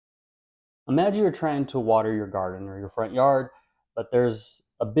Imagine you're trying to water your garden or your front yard, but there's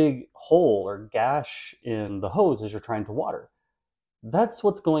a big hole or gash in the hose as you're trying to water. That's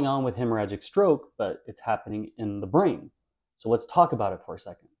what's going on with hemorrhagic stroke, but it's happening in the brain. So let's talk about it for a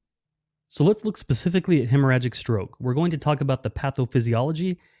second. So let's look specifically at hemorrhagic stroke. We're going to talk about the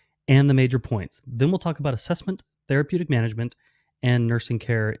pathophysiology and the major points. Then we'll talk about assessment, therapeutic management, and nursing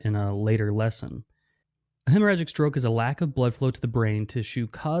care in a later lesson. A hemorrhagic stroke is a lack of blood flow to the brain tissue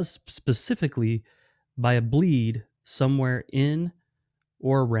caused specifically by a bleed somewhere in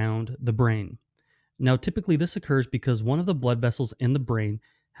or around the brain. Now, typically this occurs because one of the blood vessels in the brain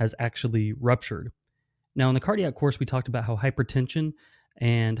has actually ruptured. Now, in the cardiac course, we talked about how hypertension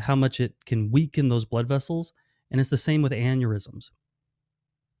and how much it can weaken those blood vessels, and it's the same with aneurysms.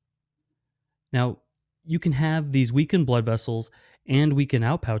 Now, you can have these weakened blood vessels and weakened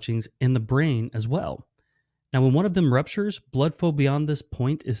outpouchings in the brain as well. Now, when one of them ruptures, blood flow beyond this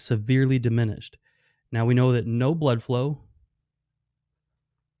point is severely diminished. Now, we know that no blood flow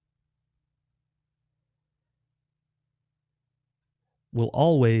will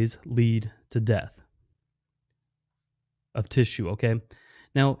always lead to death of tissue, okay?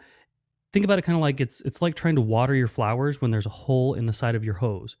 Now, think about it kind of like it's like trying to water your flowers when there's a hole in the side of your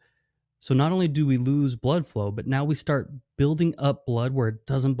hose. So not only do we lose blood flow, but now we start building up blood where it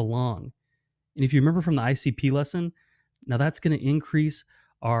doesn't belong. And if you remember from the ICP lesson, now that's going to increase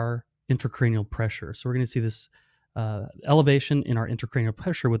our intracranial pressure. So we're going to see this elevation in our intracranial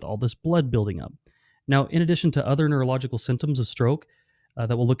pressure with all this blood building up. Now, in addition to other neurological symptoms of stroke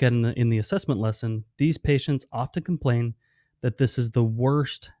that we'll look at in the assessment lesson, these patients often complain that this is the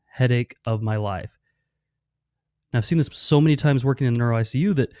worst headache of my life. Now, I've seen this so many times working in the neuro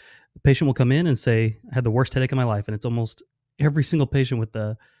ICU that the patient will come in and say, I had the worst headache of my life. And it's almost every single patient with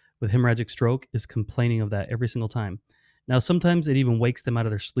hemorrhagic stroke is complaining of that every single time. Now, sometimes it even wakes them out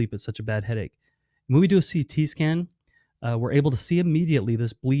of their sleep. It's such a bad headache. When we do a CT scan, we're able to see immediately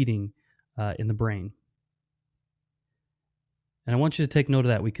this bleeding in the brain. And I want you to take note of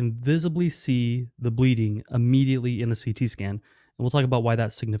that. We can visibly see the bleeding immediately in the CT scan. And we'll talk about why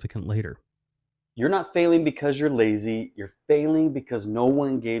that's significant later. You're not failing because you're lazy, you're failing because no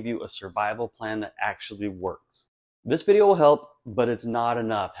one gave you a survival plan that actually works. This video will help, but it's not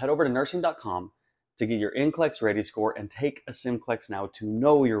enough. Head over to nursing.com to get your NCLEX ready score and take a SimCLEX now to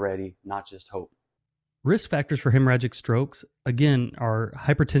know you're ready, not just hope. Risk factors for hemorrhagic strokes, again, are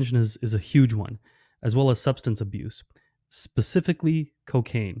hypertension is a huge one, as well as substance abuse, specifically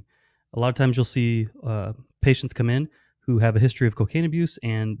cocaine. A lot of times you'll see patients come in who have a history of cocaine abuse,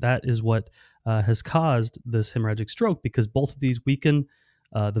 and that is what has caused this hemorrhagic stroke because both of these weaken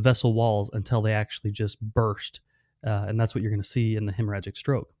the vessel walls until they actually just burst. And that's what you're going to see in the hemorrhagic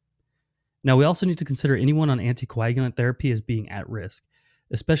stroke. Now, we also need to consider anyone on anticoagulant therapy as being at risk,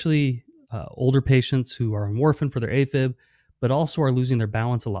 especially older patients who are on warfarin for their AFib, but also are losing their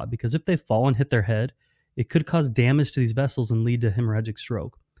balance a lot because if they fall and hit their head, it could cause damage to these vessels and lead to hemorrhagic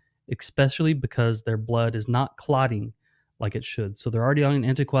stroke, especially because their blood is not clotting like it should. So they're already on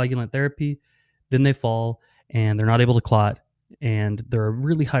anticoagulant therapy, then they fall and they're not able to clot, and they're a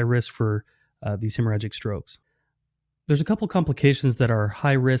really high risk for these hemorrhagic strokes. There's a couple complications that are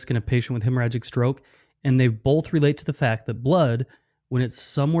high risk in a patient with hemorrhagic stroke, and they both relate to the fact that blood, when it's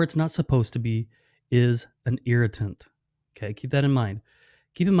somewhere it's not supposed to be, is an irritant. Okay, keep that in mind.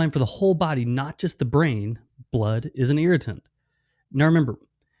 Keep in mind for the whole body, not just the brain, blood is an irritant. Now remember,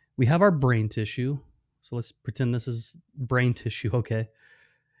 we have our brain tissue. So let's pretend this is brain tissue, okay?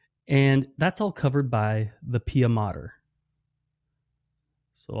 And that's all covered by the pia mater.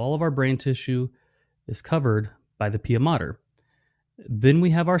 So all of our brain tissue is covered by the pia mater. Then we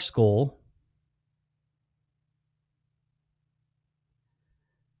have our skull.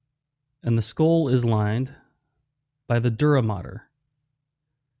 And the skull is lined by the dura mater.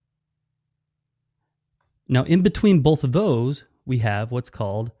 Now, in between both of those, we have what's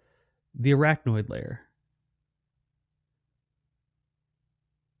called the arachnoid layer.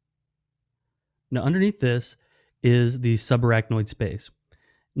 Now, underneath this is the subarachnoid space.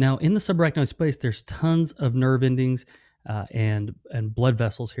 Now, in the subarachnoid space, there's tons of nerve endings and blood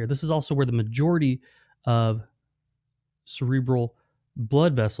vessels here. This is also where the majority of cerebral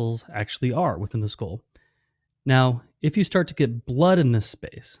blood vessels actually are within the skull. Now, if you start to get blood in this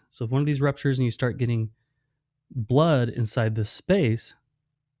space, so if one of these ruptures and you start getting blood inside this space,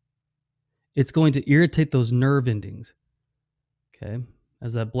 it's going to irritate those nerve endings. Okay.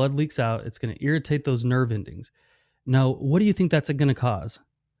 As that blood leaks out, it's going to irritate those nerve endings. Now, what do you think that's going to cause?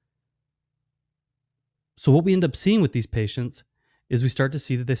 So what we end up seeing with these patients is we start to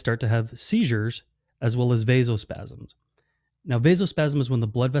see that they start to have seizures as well as vasospasms. Now, vasospasm is when the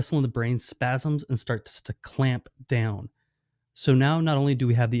blood vessel in the brain spasms and starts to clamp down. So now not only do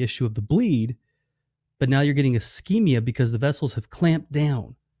we have the issue of the bleed, but now you're getting ischemia because the vessels have clamped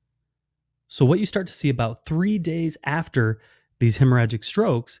down. So what you start to see about 3 days after these hemorrhagic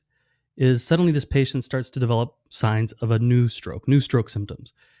strokes is suddenly this patient starts to develop signs of a new stroke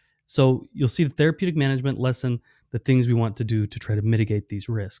symptoms. So you'll see the therapeutic management lessen the things we want to do to try to mitigate these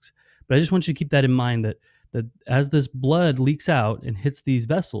risks. But I just want you to keep that in mind that as this blood leaks out and hits these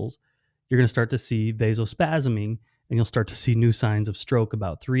vessels, you're going to start to see vasospasming and you'll start to see new signs of stroke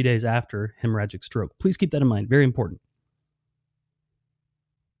about 3 days after hemorrhagic stroke. Please keep that in mind. Very important.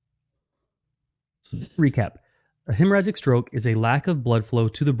 So just to recap, a hemorrhagic stroke is a lack of blood flow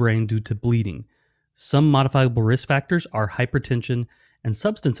to the brain due to bleeding. Some modifiable risk factors are hypertension and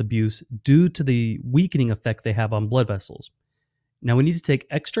substance abuse due to the weakening effect they have on blood vessels. Now, we need to take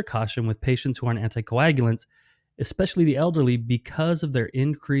extra caution with patients who are on anticoagulants, especially the elderly, because of their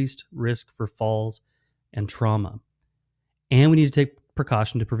increased risk for falls and trauma. And we need to take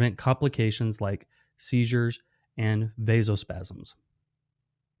precaution to prevent complications like seizures and vasospasms.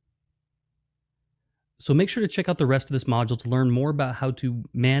 So make sure to check out the rest of this module to learn more about how to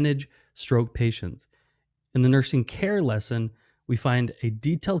manage stroke patients. In the nursing care lesson, we find a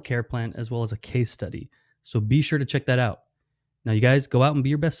detailed care plan as well as a case study. So be sure to check that out. Now, you guys go out and be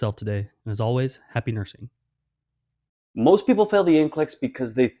your best self today. And as always, happy nursing. Most people fail the NCLEX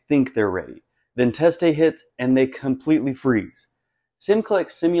because they think they're ready. Then test day hits and they completely freeze.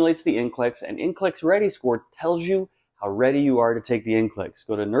 SimCLEX simulates the NCLEX, and NCLEX Ready Score tells you how ready you are to take the NCLEX.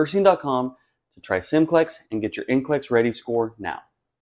 Go to nursing.com to try SimCLEX and get your NCLEX Ready Score now.